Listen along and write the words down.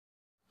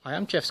Hi,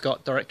 I'm Jeff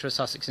Scott, Director of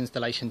Sussex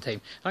Installation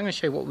Team. I'm going to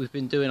show you what we've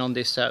been doing on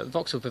this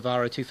Vauxhall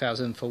Vivaro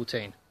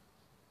 2014.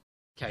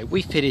 Okay,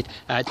 we fitted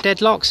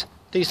deadlocks.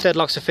 These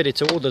deadlocks are fitted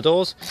to all the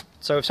doors,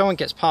 so if someone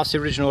gets past the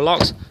original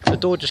locks, the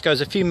door just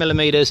goes a few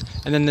millimetres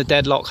and then the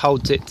deadlock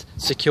holds it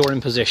secure in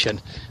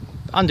position.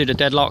 Undo the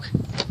deadlock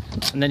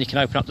and then you can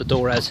open up the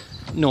door as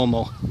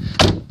normal.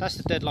 That's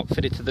the deadlock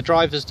fitted to the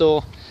driver's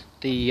door,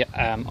 the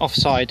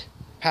offside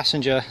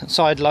passenger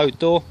side load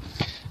door,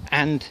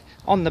 and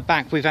on the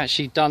back we've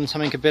actually done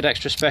something a bit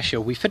extra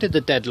special. We fitted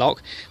the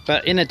deadlock,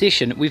 but in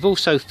addition we've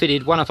also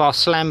fitted one of our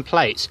slam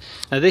plates.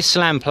 Now this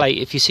slam plate,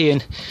 if you see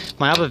in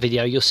my other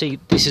video, you'll see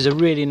this is a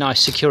really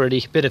nice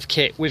security bit of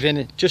kit within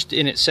it, just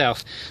in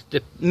itself.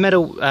 The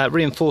metal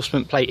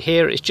reinforcement plate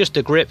here is just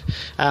a grip.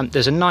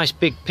 There's a nice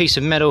big piece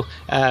of metal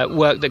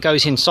work that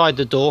goes inside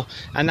the door,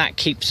 and that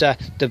keeps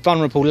the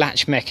vulnerable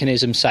latch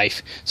mechanism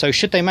safe. So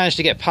should they manage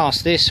to get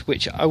past this,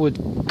 which I would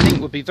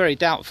think would be very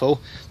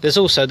doubtful, there's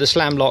also the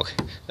slam lock,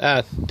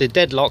 the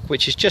deadlock,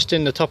 which is just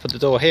in the top of the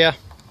door here.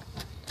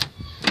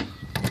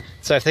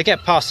 So if they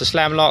get past the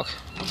slam lock,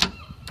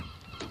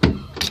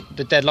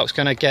 the deadlock's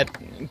going to get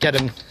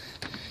them,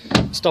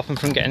 stop them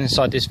from getting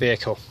inside this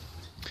vehicle.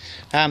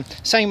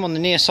 Same on the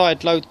near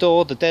side load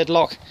door, the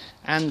deadlock,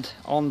 and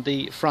on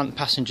the front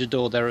passenger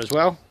door there as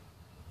well.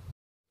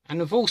 And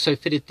we've also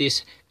fitted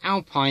this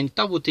Alpine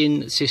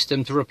double-din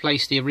system to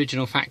replace the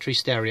original factory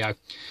stereo.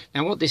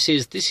 Now what this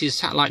is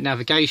satellite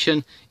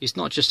navigation. It's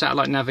not just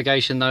satellite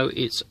navigation though,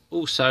 it's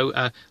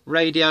also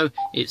radio,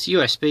 it's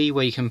USB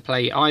where you can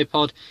play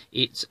iPod,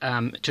 it's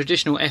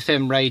traditional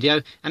FM radio,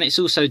 and it's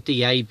also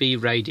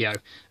DAB radio.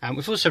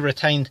 We've also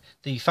retained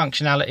the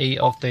functionality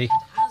of the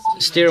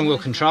steering wheel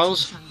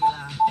controls,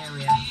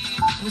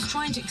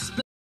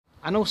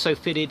 and also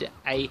fitted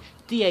a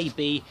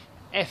DAB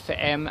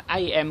FM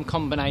AM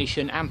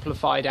combination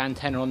amplified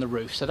antenna on the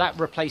roof, so that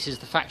replaces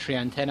the factory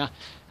antenna,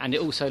 and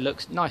it also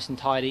looks nice and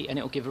tidy, and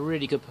it will give a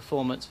really good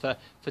performance for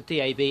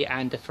DAB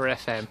and for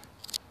FM.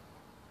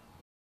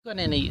 Got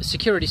any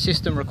security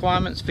system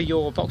requirements for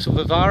your Vauxhall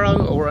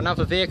Vivaro or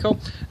another vehicle?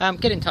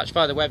 Get in touch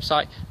via the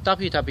website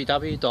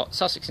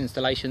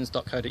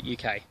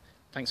www.sussexinstallations.co.uk.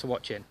 Thanks for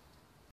watching.